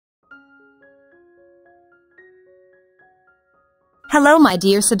Hello my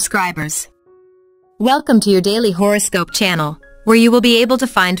dear subscribers. Welcome to your daily horoscope channel, where you will be able to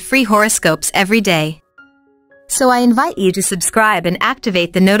find free horoscopes every day. So I invite you to subscribe and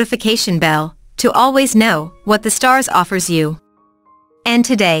activate the notification bell to always know what the stars offers you. And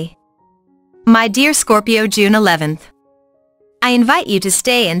today, my dear Scorpio June 11th, I invite you to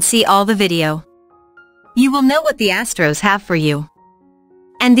stay and see all the video. You will know what the Astros have for you.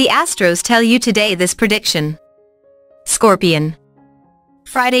 And the Astros tell you today this prediction. Scorpion.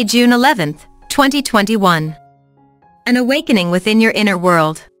 Friday, June 11th, 2021. An awakening within your inner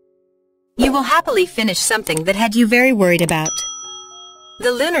world. You will happily finish something that had you very worried about.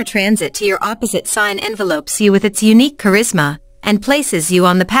 The lunar transit to your opposite sign envelopes you with its unique charisma and places you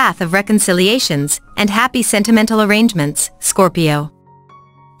on the path of reconciliations and happy sentimental arrangements, Scorpio.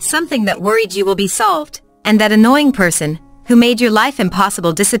 Something that worried you will be solved, and that annoying person who made your life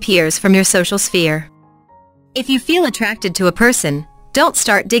impossible disappears from your social sphere. If you feel attracted to a person, don't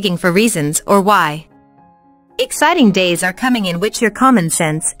start digging for reasons or why. Exciting days are coming in which your common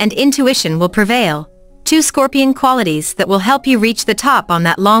sense and intuition will prevail, two Scorpion qualities that will help you reach the top on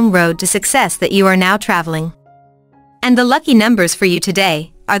that long road to success that you are now traveling. And the lucky numbers for you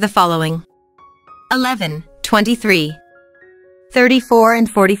today are the following: 11, 23, 34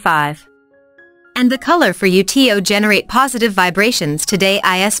 and 45. And the color for you to generate positive vibrations today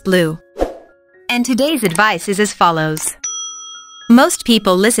is blue. And today's advice is as follows. Most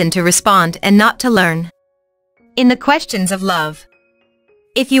people listen to respond and not to learn. In the questions of love.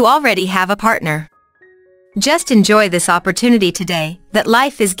 If you already have a partner, just enjoy this opportunity today that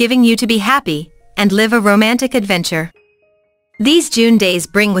life is giving you to be happy and live a romantic adventure. These June days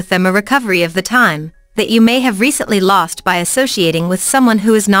bring with them a recovery of the time that you may have recently lost by associating with someone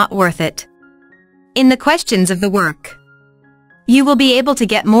who is not worth it. In the questions of the work, you will be able to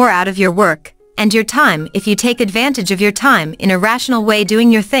get more out of your work and your time if you take advantage of your time in a rational way,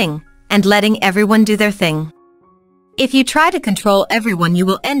 doing your thing and letting everyone do their thing. If you try to control everyone, you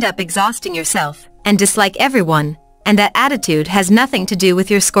will end up exhausting yourself and dislike everyone, and that attitude has nothing to do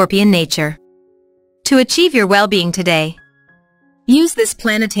with your Scorpion nature. To achieve your well-being today, use this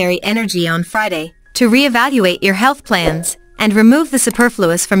planetary energy on Friday to reevaluate your health plans and remove the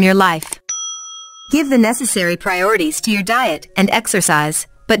superfluous from your life. Give the necessary priorities to your diet and exercise,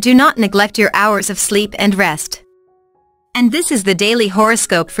 but do not neglect your hours of sleep and rest. And this is the daily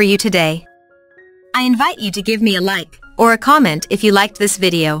horoscope for you today. I invite you to give me a like or a comment if you liked this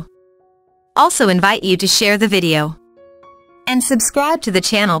video. Also invite you to share the video. And subscribe to the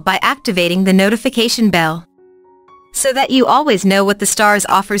channel by activating the notification bell, so that you always know what the stars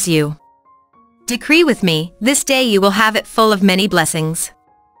offers you. Decree with me, this day you will have it full of many blessings.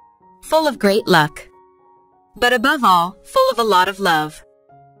 Full of great luck. But above all, full of a lot of love.